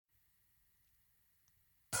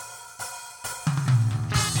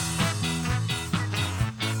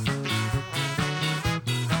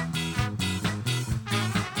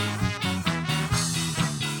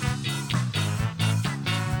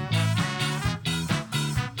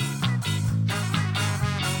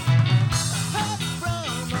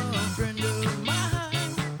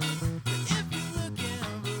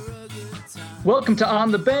Welcome to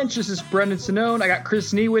On the Bench. This is Brendan Sonnone. I got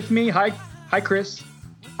Chris Nee with me. Hi, Chris.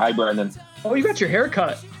 Hi, Brendan. Oh, you got your hair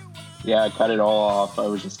cut. Yeah, I cut it all off. I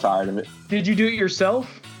was just tired of it. Did you do it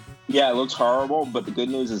yourself? Yeah, it looks horrible, but the good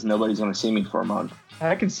news is nobody's going to see me for a month.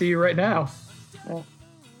 I can see you right now. Yeah.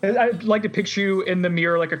 I'd like to picture you in the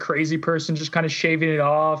mirror like a crazy person, just kind of shaving it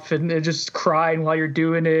off and just crying while you're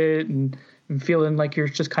doing it and feeling like you're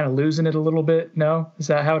just kind of losing it a little bit. No? Is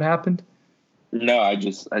that how it happened? No, I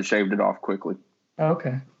shaved it off quickly.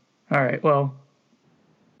 Okay. All right. Well,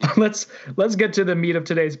 let's get to the meat of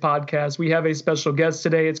today's podcast. We have a special guest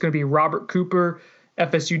today. It's going to be Robert Cooper,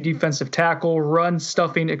 FSU defensive tackle, run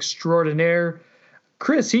stuffing extraordinaire.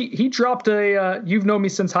 Chris, he dropped a you've known me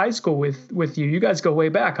since high school with you. You guys go way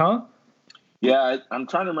back, huh? Yeah, I'm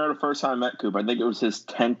trying to remember the first time I met Coop. I think it was his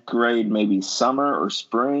 10th grade, maybe summer or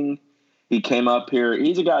spring. He came up here.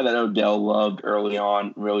 He's a guy that Odell loved early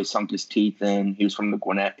on, really sunk his teeth in. He was from the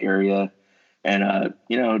Gwinnett area. And,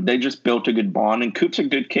 they just built a good bond. And Coop's a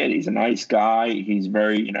good kid. He's a nice guy. He's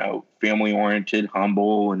very, family-oriented,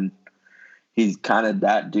 humble, and he's kind of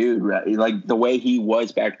that dude. Right? Like the way he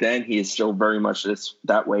was back then, he is still very much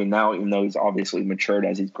that way now, even though he's obviously matured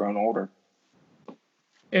as he's grown older.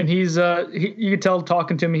 And he's you can tell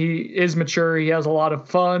talking to him, he is mature. He has a lot of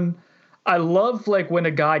fun. I love when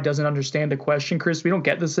a guy doesn't understand the question, Chris. We don't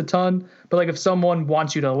get this a ton, but if someone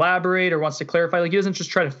wants you to elaborate or wants to clarify, he doesn't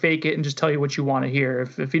just try to fake it and just tell you what you want to hear.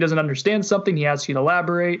 If he doesn't understand something, he asks you to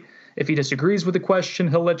elaborate. If he disagrees with the question,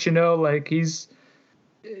 he'll let you know. He's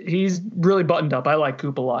really buttoned up. I like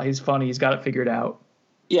Coop a lot. He's funny. He's got it figured out.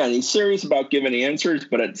 Yeah, and he's serious about giving answers,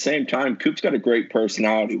 but at the same time, Coop's got a great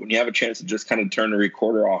personality. When you have a chance to just kind of turn the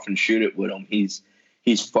recorder off and shoot it with him, he's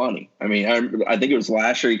funny. I mean, I think it was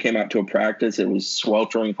last year he came out to a practice. It was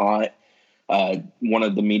sweltering hot. One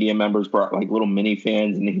of the media members brought little mini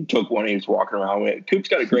fans, and he took one and he was walking around with it. Coop's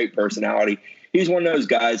got a great personality. He's one of those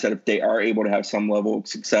guys that if they are able to have some level of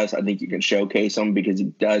success, I think you can showcase him because he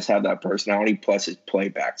does have that personality, plus his play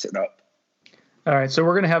backs it up. All right, so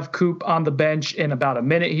we're going to have Coop on the bench in about a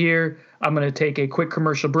minute here. I'm going to take a quick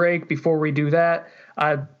commercial break. Before we do that,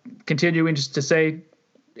 continuing just to say,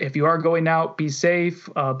 if you are going out, be safe,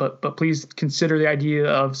 but please consider the idea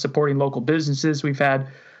of supporting local businesses. We've had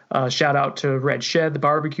a shout out to Red Shed, the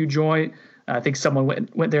barbecue joint. I think someone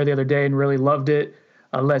went there the other day and really loved it.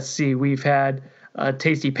 Let's see, we've had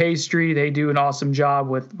Tasty Pastry. They do an awesome job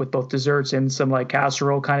with both desserts and some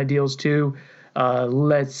casserole kind of deals too.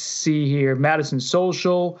 Let's see here, Madison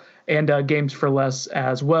Social and Games for Less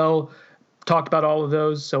as well. Talked about all of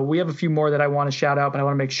those. So we have a few more that I want to shout out, but I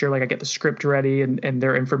want to make sure I get the script ready and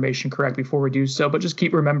their information correct before we do so. But just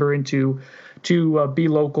keep remembering to be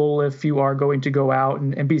local if you are going to go out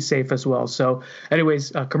and be safe as well. So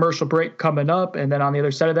anyways, a commercial break coming up. And then on the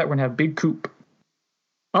other side of that, we're going to have Big Coop.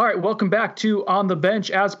 All right, welcome back to On the Bench.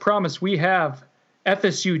 As promised, we have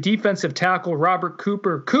FSU defensive tackle Robert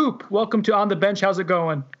Cooper. Coop, welcome to On the Bench. How's it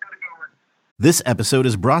going? This episode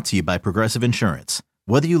is brought to you by Progressive Insurance.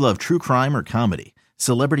 Whether you love true crime or comedy,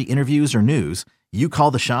 celebrity interviews or news, you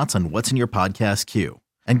call the shots on what's in your podcast queue.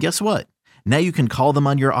 And guess what? Now you can call them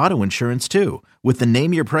on your auto insurance too with the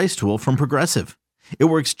Name Your Price tool from Progressive. It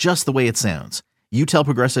works just the way it sounds. You tell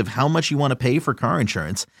Progressive how much you want to pay for car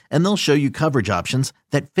insurance, and they'll show you coverage options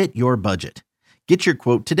that fit your budget. Get your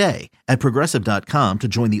quote today at Progressive.com to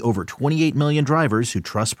join the over 28 million drivers who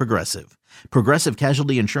trust Progressive. Progressive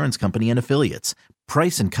Casualty Insurance Company and Affiliates.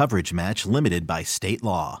 Price and coverage match limited by state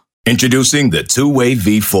law. Introducing the Two-Way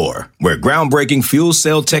V4, where groundbreaking fuel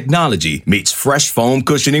cell technology meets fresh foam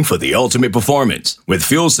cushioning for the ultimate performance. With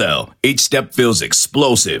Fuel Cell, each step feels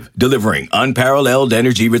explosive, delivering unparalleled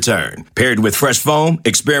energy return. Paired with fresh foam,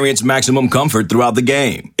 experience maximum comfort throughout the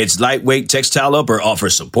game. Its lightweight textile upper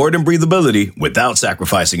offers support and breathability without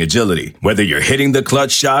sacrificing agility. Whether you're hitting the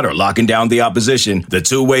clutch shot or locking down the opposition, the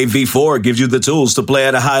Two-Way V4 gives you the tools to play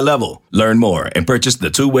at a high level. Learn more and purchase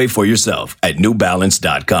the Two-Way for yourself at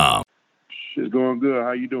NewBalance.com. It's going good.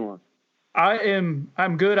 How you doing?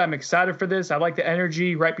 I'm good. I'm excited for this. I like the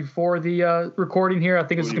energy right before the recording here. I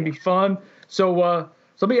think it's going to be fun. So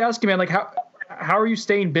let me ask you, man, how are you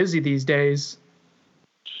staying busy these days?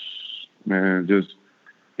 Man, just,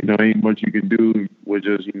 ain't much you can do. We're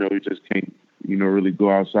just, you just can't, really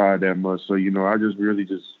go outside that much. So, I just really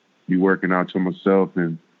just be working out to myself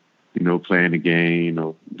and, playing the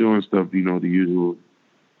game, doing stuff, the usual.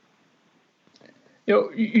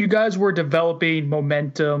 You guys were developing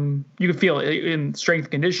momentum. You could feel it in strength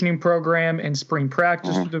conditioning program and spring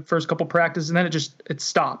practice for the first couple practices, and then it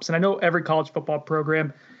stops. And I know every college football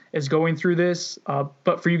program is going through this,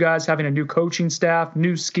 but for you guys having a new coaching staff,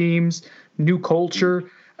 new schemes, new culture,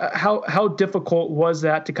 How difficult was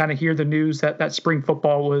that to kind of hear the news that spring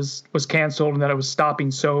football was canceled and that it was stopping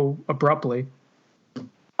so abruptly?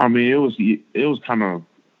 I mean, it was kind of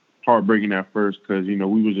heartbreaking at first because, we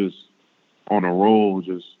were just on a roll,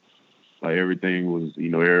 just like everything was,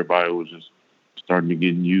 everybody was just starting to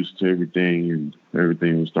get used to everything, and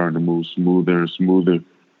everything was starting to move smoother and smoother.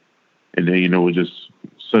 And then, it just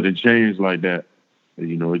sudden change like that.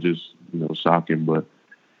 It just, shocking, but,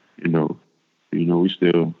 we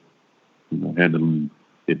still, handling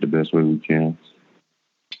it the best way we can.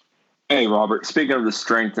 Hey, Robert, speaking of the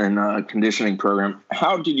strength and conditioning program,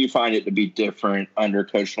 how did you find it to be different under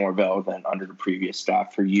Coach Norvell than under the previous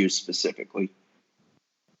staff for you specifically?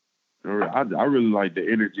 I really like the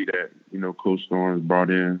energy that, Coach Storms brought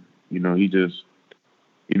in. He just,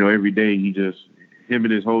 every day him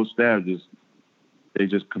and his whole staff they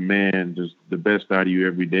just command just the best out of you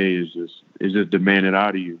every day. It's just demanded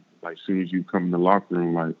out of you. Like, as soon as you come in the locker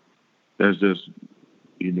room, like, that's just,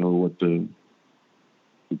 what the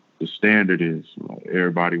standard is. Like,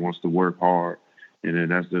 everybody wants to work hard, and then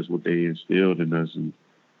that's just what they instilled in us, and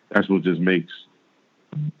that's what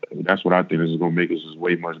I think is going to make us just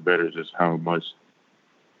way much better. Just how much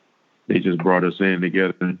they just brought us in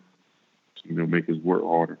together, make us work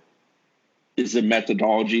harder. Is the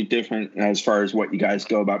methodology different as far as what you guys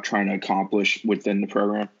go about trying to accomplish within the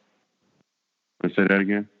program? Let's say that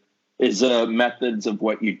again. Is the methods of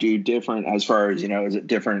what you do different as far as, is it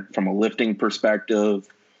different from a lifting perspective?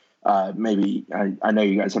 Maybe I know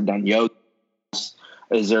you guys have done yoga.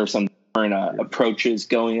 Is there some different approaches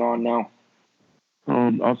going on now?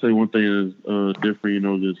 I'll say one thing is different,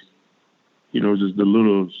 just the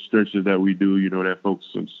little stretches that we do, that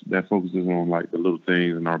focuses on like the little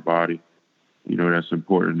things in our body, that's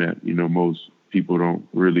important that, most people don't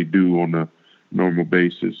really do on a normal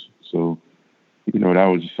basis. So, that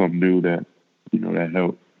was just something new that, that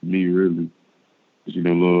helped me really. Just,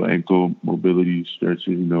 little ankle mobility stretches,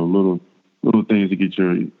 little things to get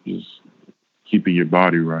just keeping your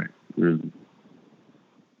body right, really.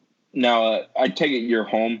 Now, I take it you're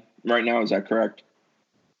home right now. Is that correct?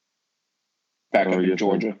 Back up in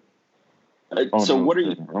Georgia. What are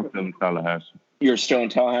you? I'm still in Tallahassee. You're still in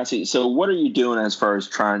Tallahassee. So what are you doing as far as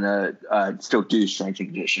trying to still do strength and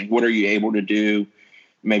conditioning? What are you able to do?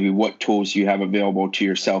 Maybe what tools you have available to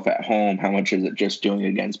yourself at home? How much is it just doing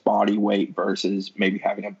against body weight versus maybe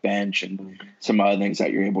having a bench and some other things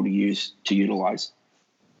that you're able to utilize?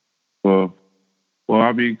 Well,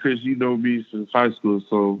 I mean, Chris, you know me since high school,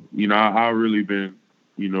 so, I've really been,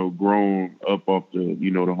 grown up off the,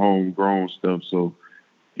 the homegrown stuff. So,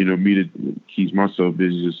 me to keep myself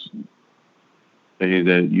busy, just saying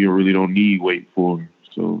that you really don't need weight for.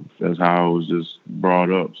 So that's how I was just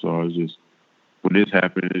brought up. So I was just, when this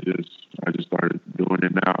happened, I just started doing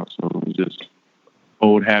it now. So it's just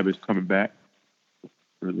old habits coming back.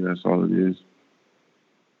 Really, that's all it is.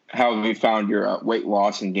 How have you found your weight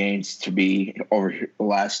loss and gains to be over the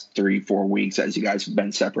last 3-4 weeks as you guys have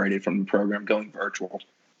been separated from the program going virtual?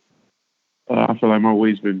 I feel like my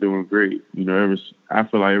weight's been doing great. I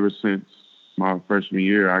feel like ever since my freshman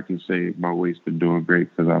year, I can say my weight's been doing great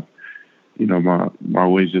because my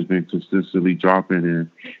weight's just been consistently dropping, and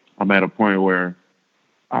I'm at a point where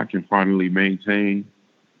I can finally maintain,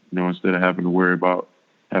 instead of having to worry about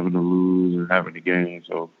having to lose or having to gain.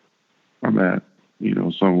 So I'm at,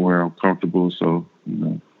 somewhere I'm comfortable. So,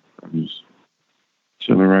 I'm just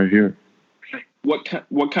chilling right here. What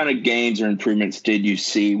kind of gains or improvements did you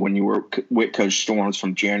see when you were with Coach Storms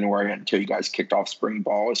from January until you guys kicked off spring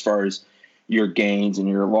ball, as far as your gains and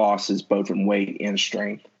your losses, both in weight and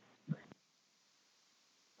strength?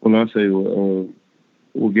 Well, I'll say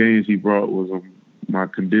what gains he brought was my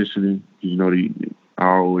conditioning. I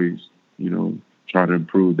always, try to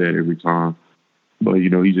improve that every time. But, he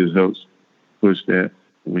just helps push that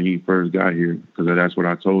when he first got here, because that's what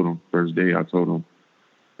I told him. First day I told him,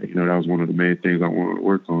 that was one of the main things I wanted to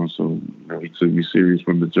work on. So, he took me serious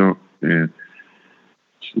from the jump, and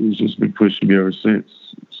he's just been pushing me ever since.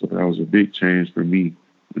 So that was a big change for me,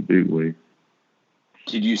 in a big way.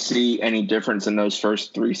 Did you see any difference in those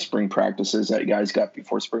first 3 spring practices that you guys got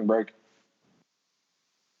before spring break?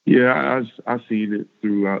 Yeah, I seen it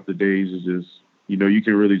throughout the days. It's just, you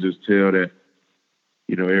can really just tell that,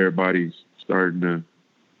 everybody's starting to,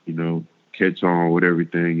 catch on with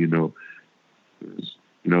everything,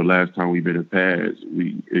 last time we've been in pads,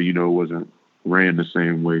 we, wasn't ran the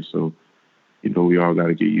same way. So, we all got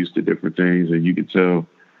to get used to different things, and you can tell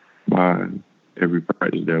by every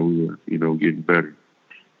practice that we were, getting better.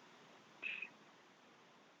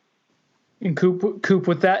 And Coop,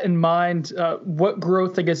 with that in mind, what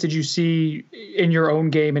growth, I guess, did you see in your own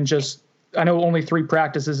game and just I know only 3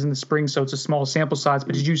 practices in the spring, so it's a small sample size,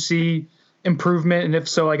 but did you see improvement? And if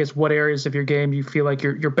so, I guess what areas of your game you feel like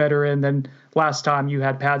you're better in than last time you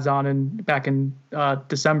had pads on and back in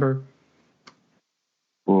December?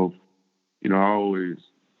 Well, I always,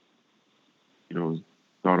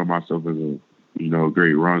 thought of myself as a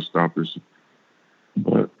great run stopper.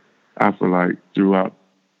 But I feel like throughout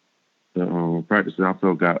the practices, I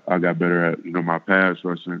got better at, my pass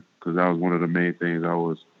rushing, because that was one of the main things I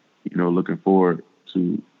was, looking forward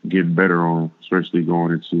to getting better on, especially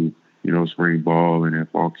going into, spring ball and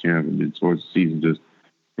at fall camp, and then towards the season, just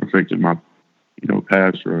perfecting my,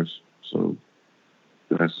 pass rush. So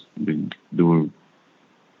that's been doing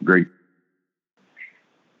great.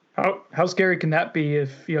 How scary can that be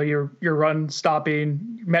if your run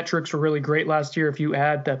stopping metrics were really great last year? If you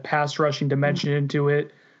add the pass rushing dimension into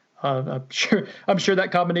it, I'm sure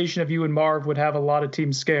that combination of you and Marv would have a lot of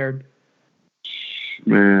teams scared.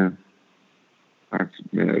 Man, it's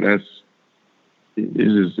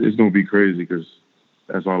gonna be crazy, because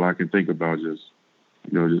that's all I can think about. Just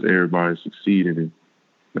everybody succeeding,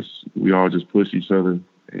 and we all just push each other.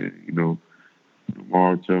 And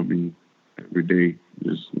Marv tell me every day,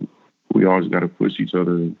 we all just got to push each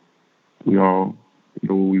other. And we all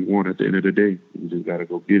know what we want at the end of the day. We just got to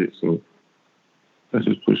go get it. So that's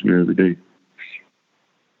just push me every day.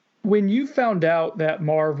 When you found out that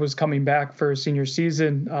Marv was coming back for senior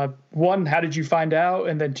season, 1, how did you find out?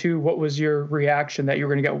 And then 2, what was your reaction that you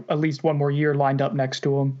were going to get at least one more year lined up next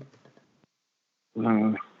to him?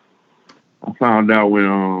 I found out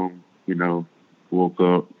when, woke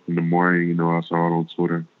up in the morning, I saw it on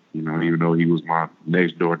Twitter. Even though he was my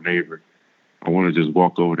next door neighbor, I want to just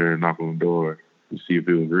walk over there and knock on the door and see if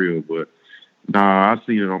it was real. But nah, I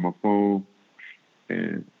seen it on my phone,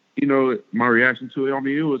 and my reaction to it. I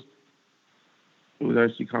mean, it was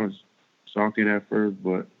actually kind of shocking at first,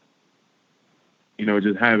 but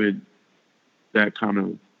just having that kind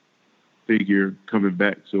of figure coming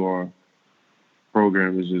back to our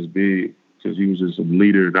program is just big, because he was just a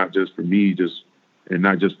leader, not just for me, and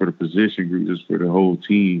not just for the position group, just for the whole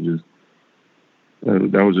team.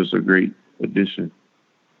 That was just a great addition.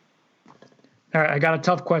 All right, I got a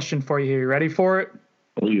tough question for you here. You ready for it?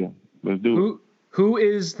 Oh yeah, let's do it. Who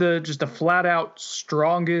is just a flat out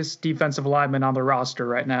strongest defensive lineman on the roster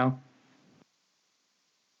right now?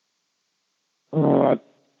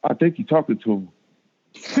 I think you're talking to him.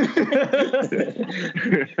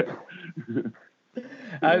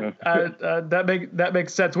 That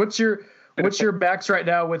makes sense. What's your backs right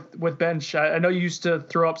now with bench? I know you used to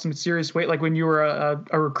throw up some serious weight, like when you were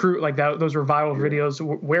a recruit, like that. Those were viral videos.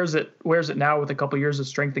 Where's it now with a couple of years of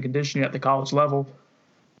strength and conditioning at the college level?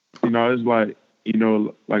 It's like,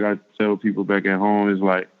 like I tell people back at home, it's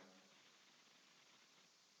like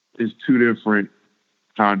it's 2 different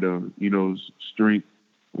kind of, strength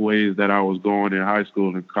ways that I was going in high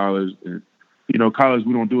school and college. And, college,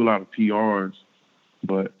 we don't do a lot of PRs,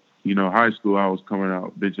 but high school, I was coming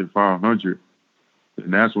out benching 500,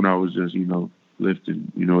 and that's when I was just,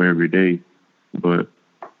 lifting, every day. But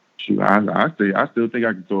shoot, I still think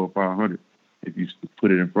I can throw a 500 if you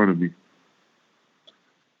put it in front of me.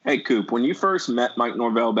 Hey, Coop, when you first met Mike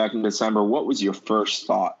Norvell back in December, what was your first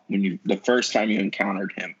thought the first time you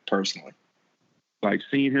encountered him personally? Like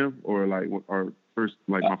seeing him, or my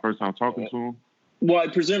first time talking to him? Well, I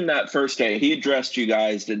presume that first day he addressed you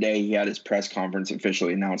guys the day he had his press conference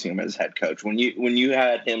officially announcing him as head coach. When you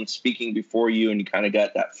had him speaking before you and you kind of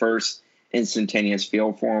got that first instantaneous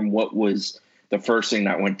feel for him, what was the first thing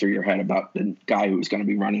that went through your head about the guy who was going to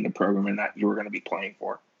be running the program and that you were going to be playing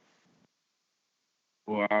for?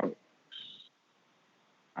 Well, I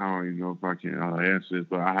don't even know if I can answer this,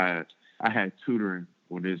 but I had tutoring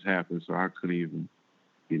when this happened, so I couldn't even,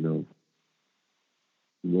 go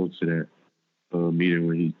to that meeting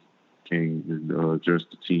when he came and addressed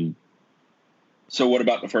the team. So what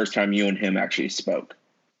about the first time you and him actually spoke?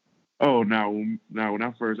 Oh, now when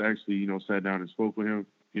I first actually, sat down and spoke with him,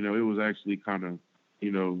 it was actually kind of,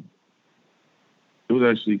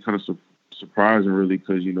 surprising, really,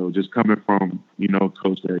 because, just coming from,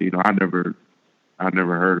 coach that, I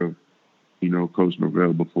never heard of, Coach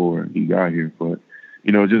Norvell before he got here. But,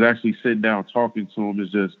 just actually sitting down talking to him is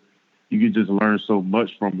just, you can just learn so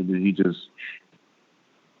much from him. And he just,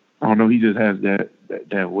 I don't know, he just has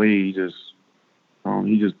that way. He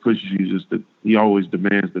just pushes you. He always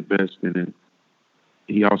demands the best. And then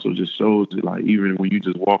he also just shows it, like, even when you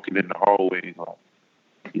just walking in the hallway, like,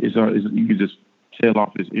 you can just tell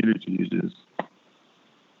off his energy.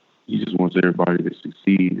 He just wants everybody to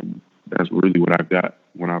succeed. And that's really what I got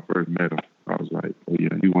when I first met him. I was like, oh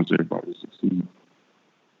yeah, he wants everybody to succeed.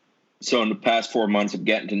 So in the past 4 months of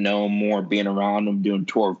getting to know him more, being around him, doing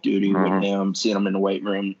tour of duty with him, seeing him in the weight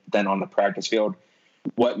room, then on the practice field,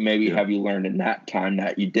 what maybe have you learned in that time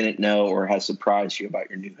that you didn't know or has surprised you about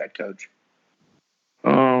your new head coach?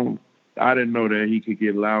 I didn't know that he could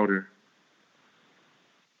get louder.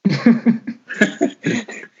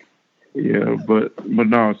 Yeah, but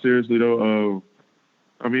no, seriously though,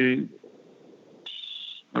 I mean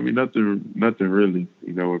nothing really.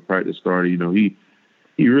 You know, when practice started, you know, he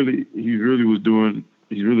really was doing.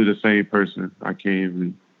 He's really the same person. I can't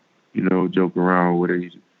even, you know, joke around with it.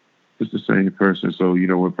 He's just the same person. So, you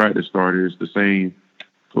know, when practice started, it's the same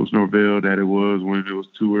Coach Norvell that it was when it was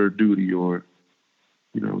tour duty or,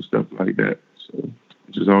 you know, stuff like that. So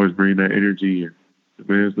just always bring that energy and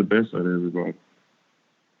the man's the best out of everybody.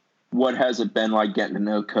 What has it been like getting to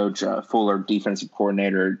know Coach Fuller, defensive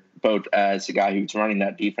coordinator, both as the guy who's running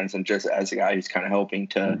that defense and just as the guy who's kind of helping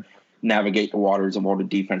to navigate the waters of all the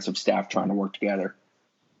defensive staff trying to work together?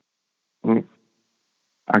 Well,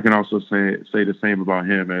 I can also say the same about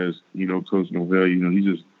him as, you know, Coach Norvell. You know, he's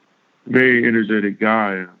just a very energetic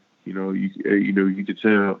guy. You know, you could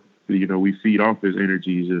tell, you know, we feed off his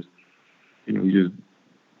energy. He's just, you know,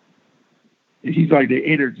 he's like the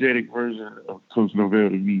energetic version of Coach Norvell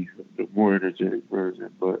to me, the more energetic version.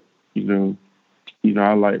 But, you know,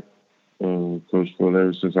 I like Coach Fuller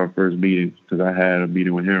ever since our first meeting, because I had a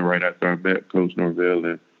meeting with him right after I met Coach Norvell,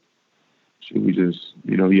 and we just,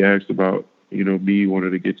 you know, he asked about, you know, me,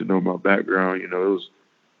 wanted to get to know my background. You know,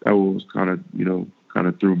 that was kind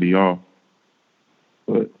of threw me off.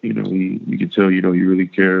 But, you know, you can tell, you know, he really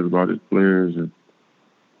cares about his players, and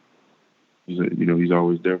he's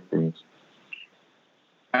always there for us.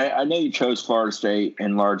 I know you chose Florida State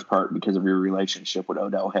in large part because of your relationship with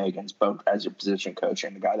Odell Haggins, both as your position coach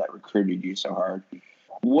and the guy that recruited you so hard.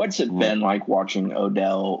 What's it been like watching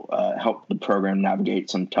Odell help the program navigate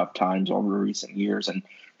some tough times over recent years, and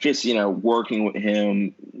just, you know, working with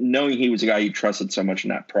him, knowing he was a guy you trusted so much in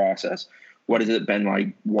that process? What has it been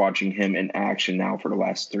like watching him in action now for the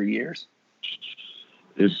last 3 years?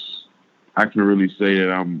 I can really say that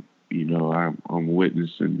I'm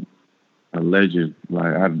witnessing a legend.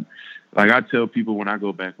 Like I tell people when I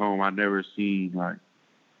go back home, I never seen, like,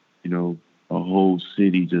 you know, a whole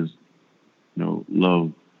city just, you know,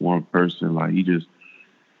 love one person. Like, he just,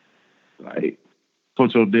 like,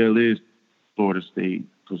 Coach Odell is Florida State.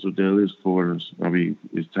 Coach Odell is Florida. I mean,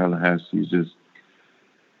 it's Tallahassee. It's just,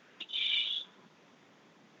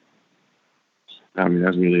 I mean,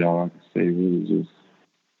 that's really all I can say. Really just.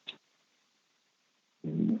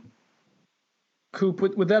 Coop,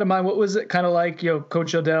 with that in mind, what was it kind of like, you know,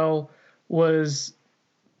 Coach Odell was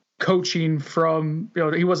coaching from, you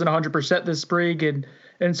know, he wasn't 100% this spring,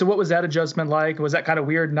 and so what was that adjustment like? Was that kind of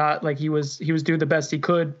weird? Not like he was doing the best he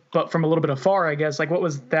could, but from a little bit afar, I guess. Like, what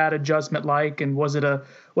was that adjustment like, and was it a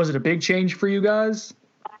big change for you guys?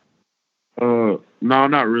 No,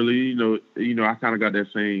 not really. You know, I kind of got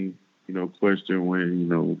that same, you know, question when, you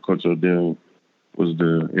know, Coach Odell was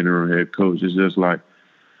the interim head coach. It's just like,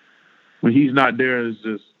 when he's not there, is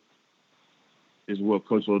what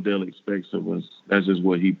Coach Odell expects of us. That's just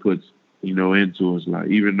what he puts, you know, into us. Like,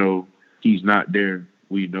 even though he's not there,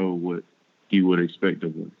 we know what he would expect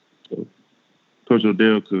of us. So Coach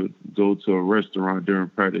Odell could go to a restaurant during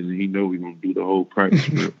practice, and he know we're gonna do the whole practice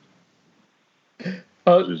script.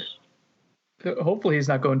 Hopefully, he's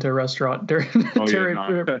not going to a restaurant during.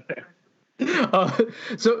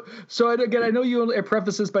 So again, I know you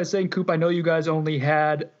preface this by saying, Coop, I know you guys only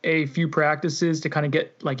had a few practices to kind of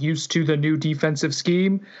get, like, used to the new defensive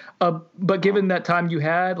scheme. But given that time you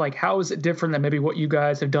had, like, how is it different than maybe what you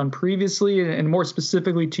guys have done previously? And more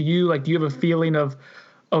specifically to you, like, do you have a feeling of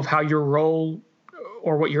how your role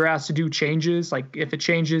or what you're asked to do changes? Like, if it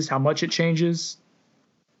changes, how much it changes?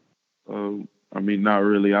 I mean, not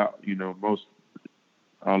really. Most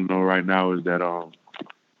I don't know right now is that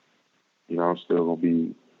you know, I'm still gonna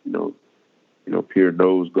be, you know, pure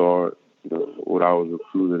nose guard. You know, what I was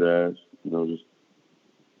recruited as.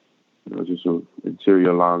 Just an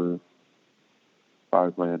interior lineman,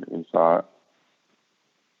 probably playing inside.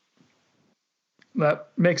 That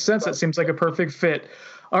makes sense. That seems like a perfect fit.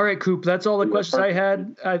 All right, Coop, that's all the questions I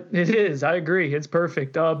had. It is. I agree. It's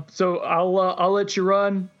perfect. So I'll let you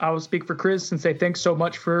run. I'll speak for Chris and say thanks so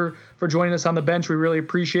much for joining us on the bench. We really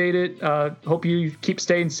appreciate it. Hope you keep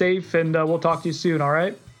staying safe, and we'll talk to you soon. All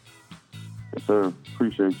right? Yes, sir.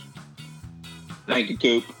 Appreciate you. Thank you,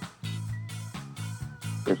 Coop.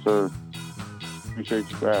 Yes, sir. Appreciate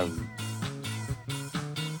you for having me.